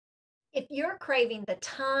If you're craving the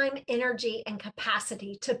time, energy, and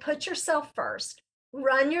capacity to put yourself first,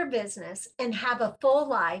 run your business, and have a full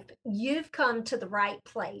life, you've come to the right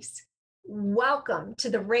place. Welcome to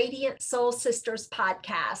the Radiant Soul Sisters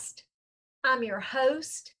podcast. I'm your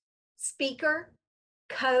host, speaker,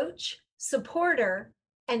 coach, supporter,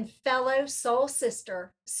 and fellow soul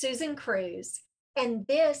sister, Susan Cruz, and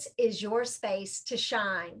this is your space to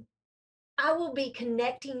shine. I will be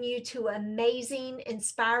connecting you to amazing,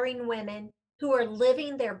 inspiring women who are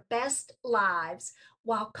living their best lives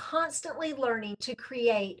while constantly learning to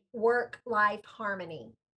create work life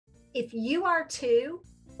harmony. If you are too,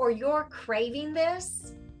 or you're craving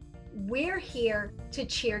this, we're here to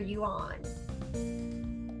cheer you on.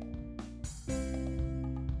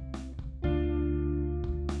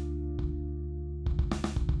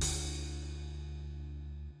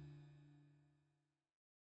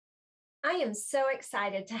 I am so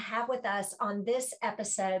excited to have with us on this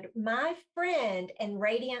episode my friend and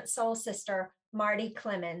radiant soul sister, Marty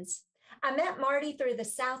Clemmons. I met Marty through the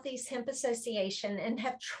Southeast Hemp Association and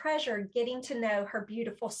have treasured getting to know her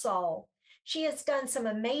beautiful soul. She has done some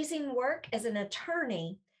amazing work as an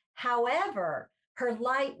attorney. However, her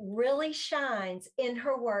light really shines in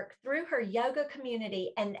her work through her yoga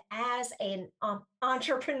community and as an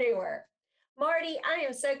entrepreneur. Marty, I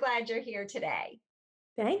am so glad you're here today.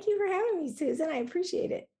 Thank you for having me, Susan. I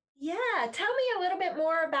appreciate it. Yeah, tell me a little bit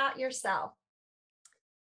more about yourself.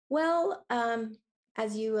 Well,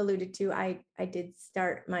 as you alluded to, I did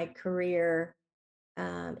start my career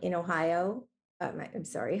in Ohio. I'm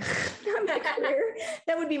sorry, not my career.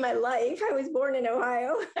 That would be my life. I was born in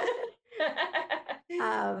Ohio.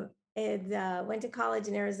 And went to college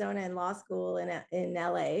in Arizona and law school in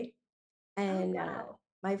LA. And wow.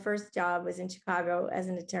 My first job was in Chicago as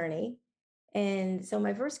an attorney. And so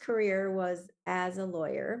my first career was as a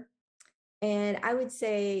lawyer. And I would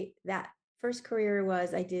say that first career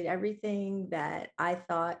was I did everything that I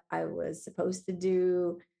thought I was supposed to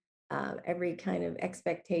do. Every kind of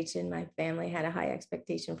expectation. My family had a high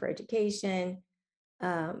expectation for education,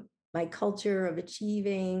 my culture of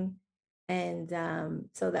achieving. And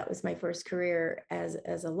so that was my first career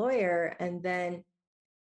as a lawyer. And then,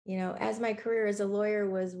 as my career as a lawyer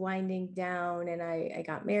was winding down and I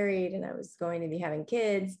got married and I was going to be having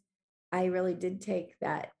kids, I really did take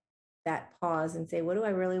that pause and say, what do I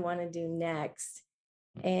really want to do next?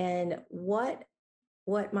 And what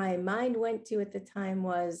my mind went to at the time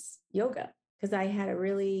was yoga, because I had a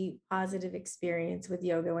really positive experience with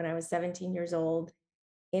yoga when I was 17 years old.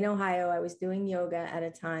 In Ohio, I was doing yoga at a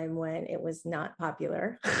time when it was not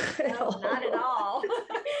popular. Not at all.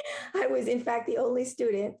 I was, in fact, the only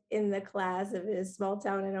student in the class of a small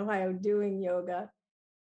town in Ohio doing yoga.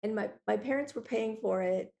 And my parents were paying for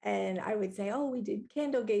it. And I would say, oh, we did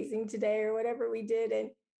candle gazing today or whatever we did.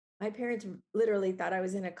 And my parents literally thought I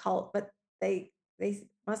was in a cult, but they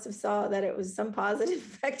must have saw that it was some positive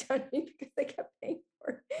effect on me because they kept paying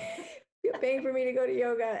for me to go to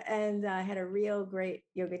yoga. And I had a real great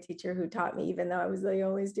yoga teacher who taught me, even though I was the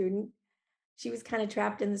only student. She was kind of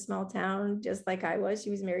trapped in the small town, just like I was.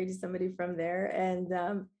 She was married to somebody from there. And,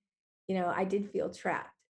 I did feel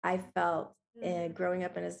trapped. I felt growing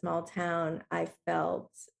up in a small town, I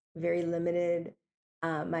felt very limited.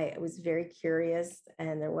 I was very curious,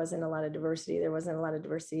 and there wasn't a lot of diversity. There wasn't a lot of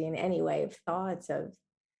diversity in any way of thoughts,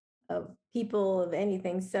 of people, of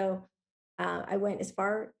anything. So I went as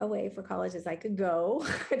far away for college as I could go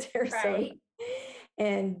to Arizona, Right.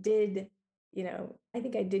 and did, I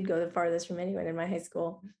think I did go the farthest from anyone in my high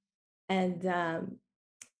school. And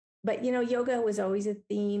but yoga was always a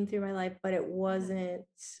theme through my life, but it wasn't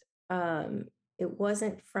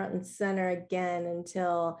front and center again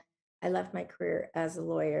until I left my career as a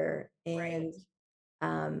lawyer. And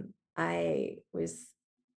I was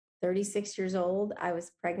 36 years old. I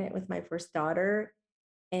was pregnant with my first daughter,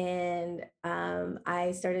 and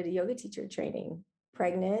I started a yoga teacher training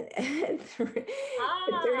pregnant at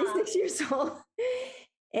 36 years old.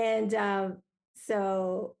 And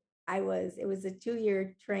so it was a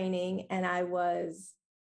 2-year training, and I was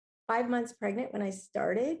 5 months pregnant when I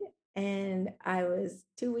started, and I was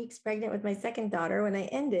 2 weeks pregnant with my second daughter when I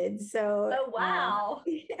ended. So, Oh, wow.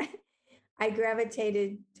 I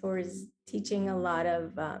gravitated towards teaching a lot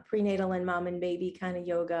of prenatal and mom and baby kind of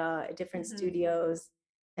yoga at different studios.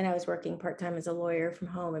 And I was working part-time as a lawyer from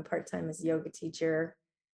home and part-time as a yoga teacher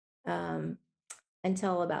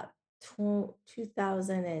until about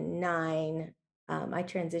 2009. I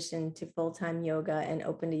transitioned to full-time yoga and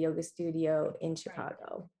opened a yoga studio in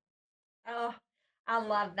Chicago. Oh, I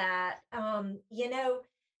love that. I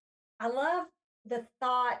love the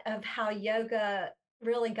thought of how yoga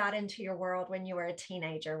really got into your world when you were a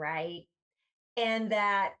teenager, right? And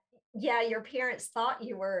that, yeah, your parents thought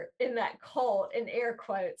you were in that cult in air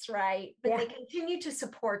quotes, right? But Yeah. they continue to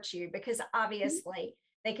support you because Mhm. obviously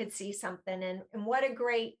they could see something. And what a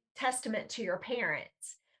great testament to your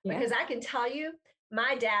parents. Yeah. Because I can tell you,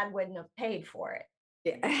 my dad wouldn't have paid for it.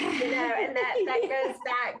 Yeah. And that goes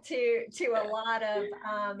back to a lot of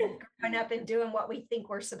growing up and doing what we think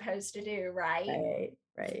we're supposed to do, right? Right,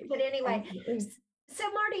 right. But anyway, Absolutely.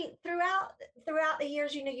 so Marty, throughout the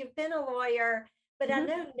years, you've been a lawyer, but I Mhm.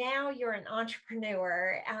 know now you're an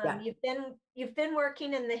entrepreneur. Yeah. You've been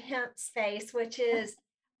working in the hemp space, which Yeah. is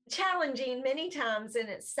challenging many times in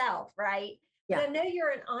itself, right? But I Yeah. know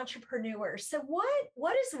you're an entrepreneur. So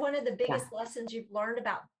what is one of the Yeah. biggest lessons you've learned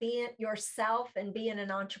about being yourself and being an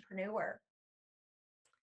entrepreneur?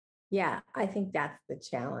 Yeah, I think that's the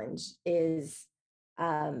challenge is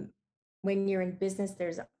um, when you're in business,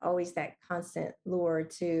 there's always that constant lure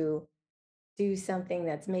to do something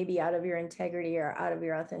that's maybe out of your integrity or out of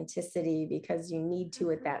your authenticity because you need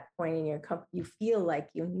to at Mhm. that point in your company. You feel like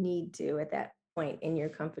you need to at that point in your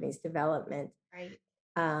company's development. Right.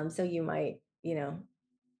 So you might,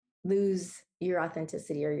 lose your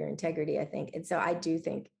authenticity or your integrity, I think. And so I do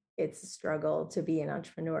think it's a struggle to be an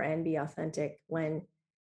entrepreneur and be authentic when,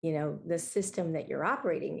 the system that you're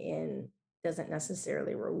operating in doesn't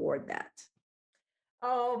necessarily reward that.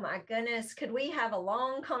 Oh my goodness, could we have a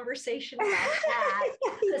long conversation about that,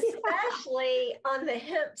 Yeah. especially on the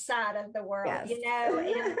hemp side of the world, Yes.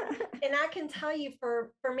 and I can tell you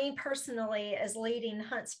for me personally as leading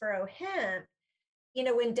Huntsboro Hemp,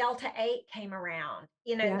 when Delta 8 came around,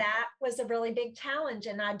 Yeah. that was a really big challenge.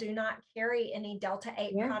 And I do not carry any Delta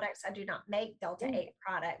 8 Yeah. products. I do not make Delta Yeah. 8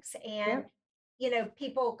 products. And, Yep.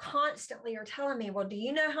 people constantly are telling me, well, do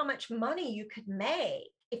you know how much money you could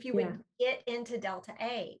make if you Yeah. would get into Delta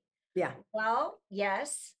 8? Yeah. Well,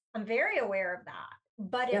 yes, I'm very aware of that,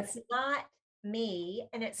 but Yep. it's not me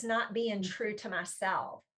and it's not being Mm. true to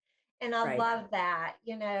myself. And I Right. love that.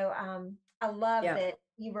 I love Yep. that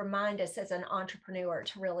you remind us as an entrepreneur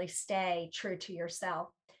to really stay true to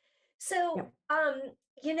yourself. So,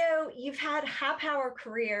 Yep. you've had high power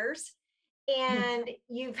careers Mhm. and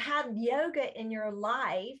you've had yoga in your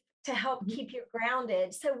life to help Mhm. keep you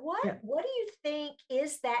grounded. So, what Yep. what do you think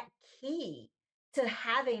is that key to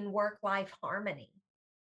having work life harmony?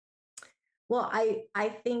 Well, I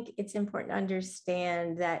think it's important to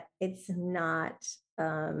understand that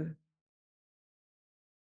um,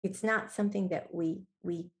 it's not something that we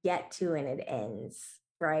get to and it ends,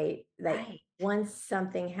 right? Like Right. once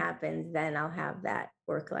something happens, then I'll have that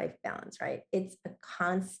work-life balance, right? It's a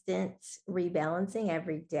constant rebalancing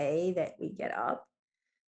every day that we get up.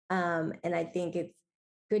 And I think it's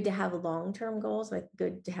good to have long-term goals, like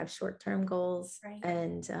good to have short-term goals, Right.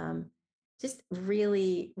 and just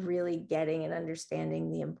really, really getting and understanding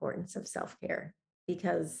the importance of self-care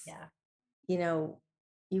because Yeah. you know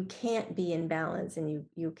you can't be in balance and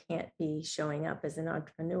you can't be showing up as an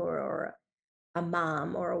entrepreneur or a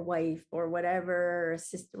mom or a wife or whatever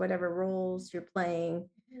sister, whatever roles you're playing,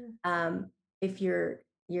 Mhm. um, if you're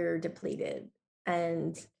depleted.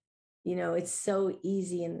 And it's so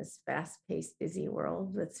easy in this fast-paced busy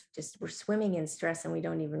world. It's just we're swimming in stress and we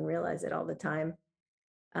don't even realize it all the time,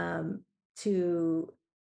 um, to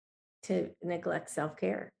neglect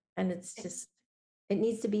self-care. And it's just it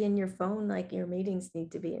needs to be in your phone, like your meetings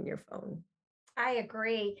need to be in your phone. I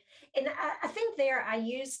agree. And I think there I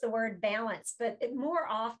use the word balance, but more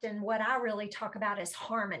often what I really talk about is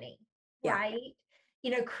harmony, Yeah. right?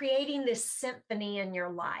 Creating this symphony in your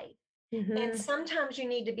life. And Hmm. sometimes you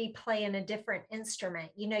need to be playing a different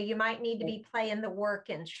instrument. You might need to Right. be playing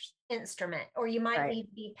the instrument, or you might Right. need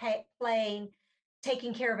to be playing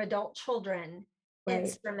taking care of adult children Right.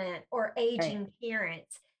 instrument or Right. aging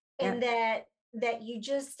parents. And Yep. that you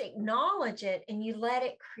just acknowledge it and you let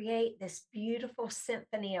it create this beautiful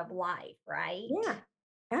symphony of life, right? Yeah.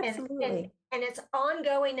 and and Absolutely. and it's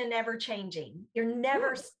ongoing and never changing. You're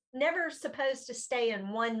Yeah. never supposed to stay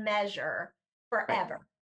in one measure Right. forever,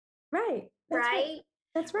 Right. That's right. right?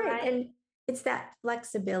 That's right. Right. And it's that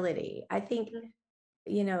flexibility. I think, Mhm.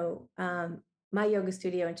 you know, um, my yoga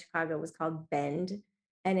studio in Chicago was called Bend,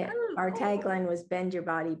 and Oh, our cool. tagline was "Bend your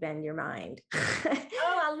body, bend your mind,"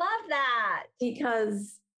 Oh, I love that.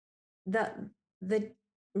 because the the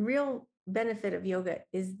real benefit of yoga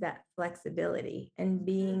is that flexibility and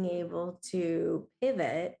being Mhm. able to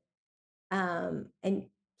pivot, and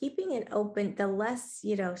keeping it open. The less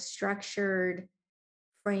structured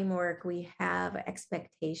framework we have,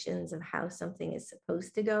 expectations of how something is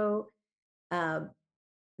supposed to go, uh,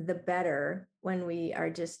 the better when we are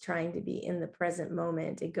just trying to be in the present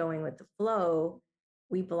moment and going with the flow.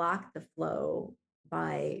 we block the flow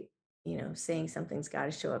by, saying something's got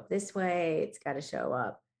to show up this way, it's got to show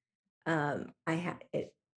up. I have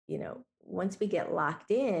it, once we get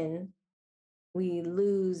locked in, we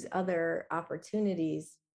lose other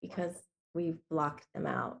opportunities because we've blocked them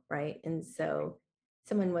out, right? And so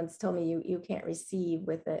someone once told me you can't receive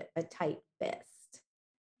with a tight fist,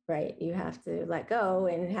 right? You have to let go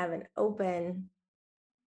and have an open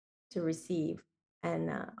to receive, and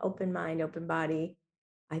open mind, open body.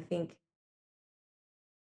 I think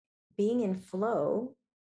being in flow,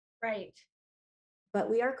 Right. but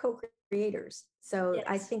we are co-creators. So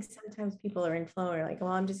I Yes. think sometimes people are in flow or like,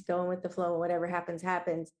 well, I'm just going with the flow, whatever happens,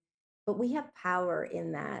 happens. But we have power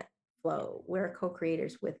in that flow. We're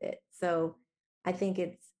co-creators with it. So I think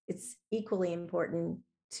it's equally important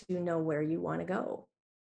to know where you want to go.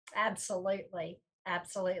 Absolutely.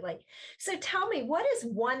 Absolutely. So tell me, what is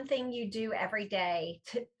one thing you do every day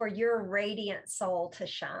for your radiant soul to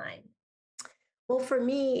shine? Well, for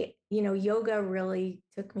me, yoga really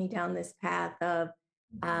took me down this path of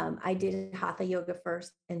I did hatha yoga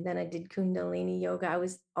first, and then I did Kundalini yoga. I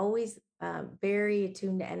was always very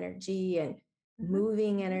attuned to energy and Mhm.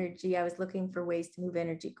 moving energy. I was looking for ways to move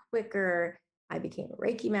energy quicker. I became a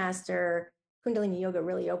Reiki master. Kundalini yoga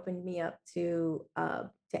really opened me up to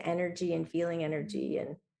energy and feeling energy,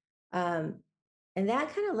 um, and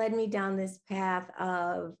that kind of led me down this path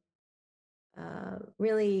of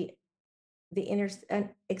really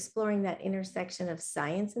exploring that intersection of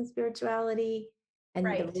science and spirituality, and the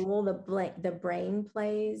Right. role the brain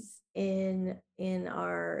plays in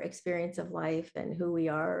our experience of life and who we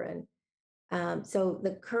are. And so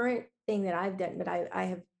the current thing that I've done, but I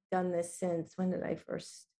have done this since, when did I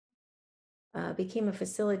first became a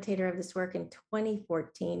facilitator of this work in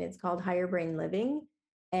 2014. It's called Higher Brain Living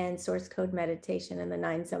and Source Code Meditation and the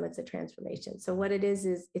 9 Summits of Transformation. So what it is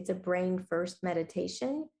it's a brain first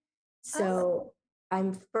meditation. Oh, So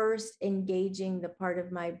I'm first engaging the part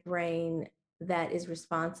of my brain that is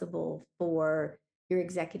responsible for your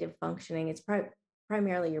executive functioning. It's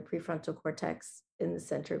primarily your prefrontal cortex in the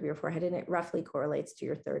center of your forehead, and it roughly correlates to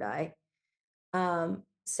your third eye.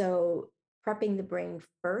 So prepping the brain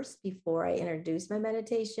first before I introduce my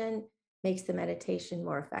meditation makes the meditation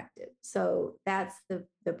more effective. So that's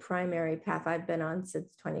the primary path I've been on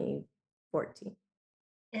since 2014.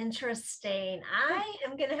 interesting. Yeah, I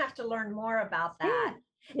am going to have to learn more about yeah, that.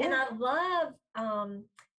 And yeah, I love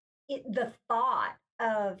the thought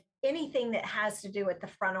of anything that has to do with the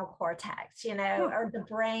frontal cortex, yeah, or the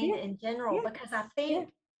brain yeah, in general, yeah, because I yeah,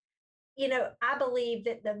 think, I believe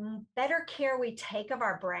that the better care we take of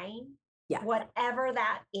our brain, yeah, whatever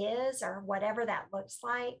that is or whatever that looks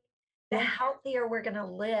like, the yeah. healthier we're going to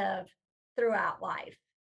live throughout life.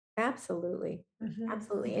 Absolutely. Mhm.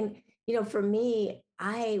 Absolutely. And, for me,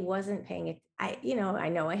 I wasn't paying it. I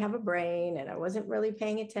know I have a brain and I wasn't really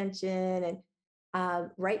paying attention.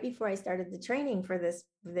 And right before I started the training for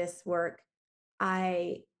this work,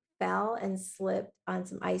 I fell and slipped on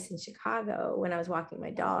some ice in Chicago when I was walking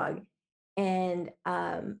my dog. And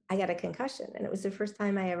I got a concussion. And it was the first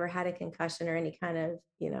time I ever had a concussion or any kind of,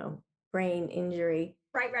 brain injury.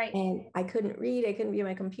 Right, right. And I couldn't read, I couldn't view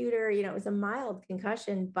my computer. It was a mild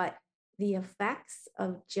concussion, but the effects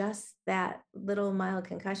of just that little mild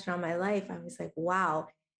concussion on my life, I was like, wow.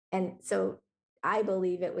 And so I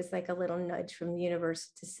believe it was like a little nudge from the universe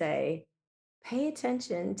to say, pay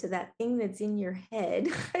attention to that thing that's in your head.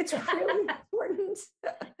 It's really important.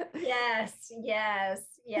 Yes, yes,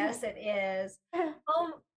 yes, it is.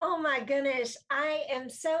 Oh my goodness. I am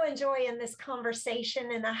so enjoying this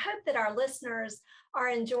conversation, and I hope that our listeners are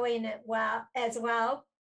enjoying it as well.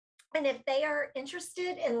 And if they are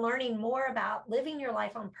interested in learning more about living your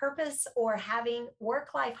life on purpose or having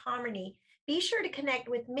work life harmony, be sure to connect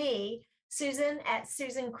with me, Susan at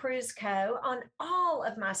Susan Cruz Co. on all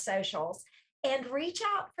of my socials, and reach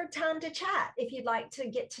out for time to chat if you'd like to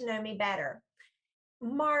get to know me better.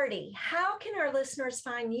 Marty, how can our listeners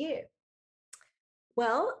find you?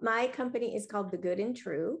 Well, my company is called The Good and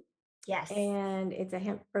True, Yes. and it's a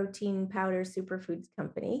hemp protein powder superfoods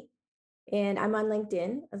company. And I'm on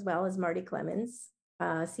LinkedIn as well as Marty Clemmons,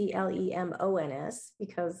 Clemons,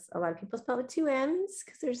 because a lot of people spell it with 2 M's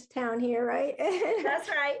because there's a town here, right? That's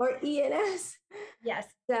right. Or ENS. Yes.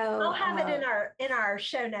 I'll So, have it in our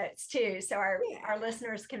show notes too, so yeah, our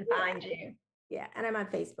listeners can yeah, find you. yeah. And I'm on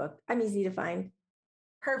Facebook. I'm easy to find.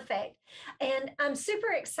 Perfect. And I'm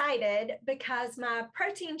super excited because my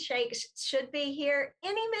protein shakes should be here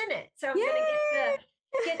any minute. So I'm going to Yay!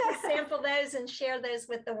 get to sample those and share those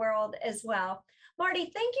with the world as well.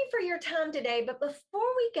 Marty, thank you for your time today. But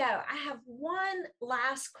before we go, I have one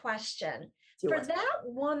last question. Do you For want? that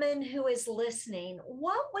woman who is listening,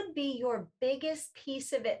 what would be your biggest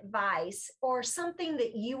piece of advice or something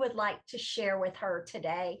that you would like to share with her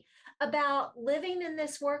today about living in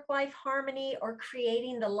this work life harmony or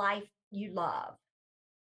creating the life you love?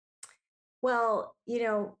 Well,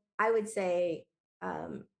 I would say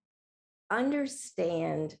um,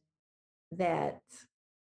 understand that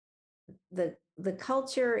the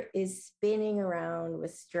culture is spinning around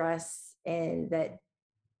with stress, and that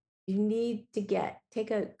you need to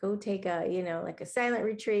take a like a silent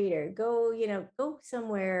retreat, or go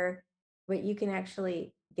somewhere where you can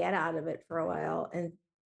actually get out of it for a while and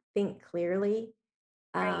think clearly,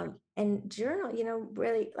 Right. and journal.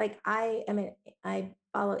 Really, like, I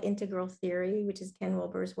follow integral theory, which is Ken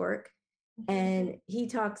Wilber's work. Mhm. And he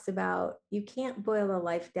talks about you can't boil a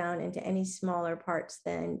life down into any smaller parts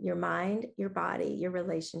than your mind, your body, your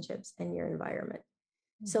relationships, and your environment.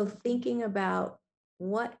 So Mhm. thinking about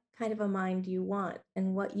what kind of a mind do you want,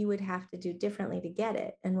 and what you would have to do differently to get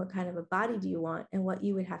it, and what kind of a body do you want, and what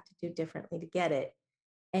you would have to do differently to get it,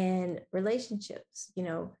 and relationships,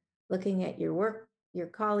 looking at your work, your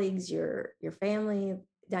colleagues, your family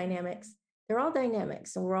dynamics. They're all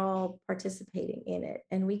dynamics, and we're all participating in it,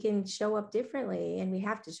 and we can show up differently, and we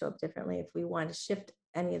have to show up differently if we want to shift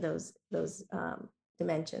any of those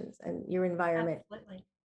dimensions. And your environment Absolutely.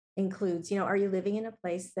 includes, are you living in a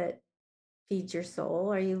place that feeds your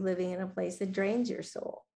soul? Are you living in a place that drains your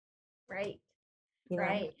soul? Right. you know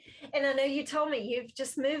Right. And I know you told me you've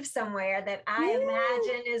just moved somewhere that I yeah.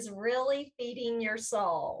 imagine is really feeding your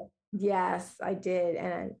soul. Yes, I did.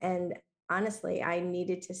 And honestly, I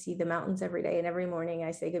needed to see the mountains every day. And every morning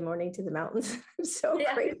I say good morning to the mountains. I'm so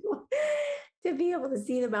Yeah. grateful to be able to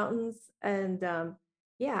see the mountains. And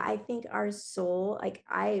yeah, I think our soul, like,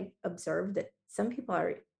 I observed that some people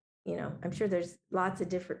are, I'm sure there's lots of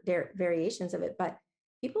different variations of it, but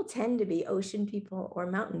people tend to be ocean people or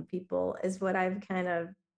mountain people, is what I've kind of,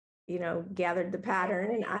 gathered the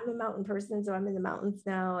pattern. And Right. I'm a mountain person, so I'm in the mountains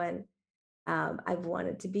now. And I've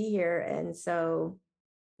wanted to be here. And so,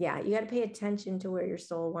 yeah, you got to pay attention to where your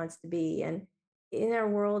soul wants to be. And in our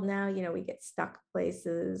world now, we get stuck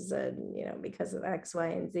places, and, because of X, Y,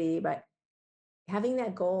 and Z, but having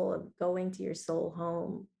that goal of going to your soul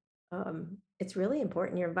home, it's really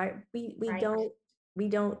important. Your environment, Right. we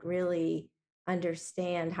don't really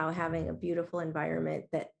understand how having a beautiful environment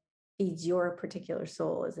that feeds your particular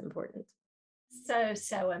soul is important. So,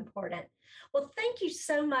 so important. Well, thank you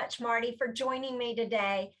so much, Marty, for joining me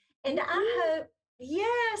today. And Thank I you. hope,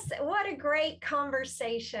 yes, what a great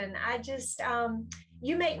conversation.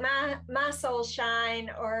 You make my soul shine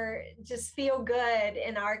or just feel good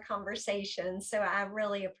in our conversation. So I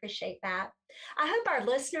really appreciate that. I hope our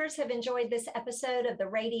listeners have enjoyed this episode of the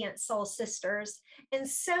Radiant Soul Sisters. And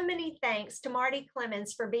so many thanks to Marty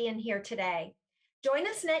Clemmons for being here today. Join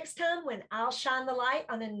us next time when I'll shine the light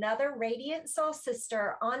on another radiant soul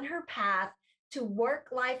sister on her path to work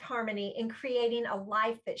life harmony and creating a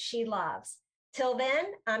life that she loves. Till then,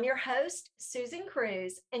 I'm your host, Susan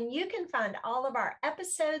Cruz, and you can find all of our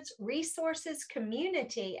episodes, resources,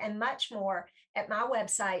 community, and much more at my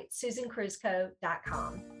website,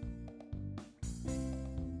 susancruzco.com.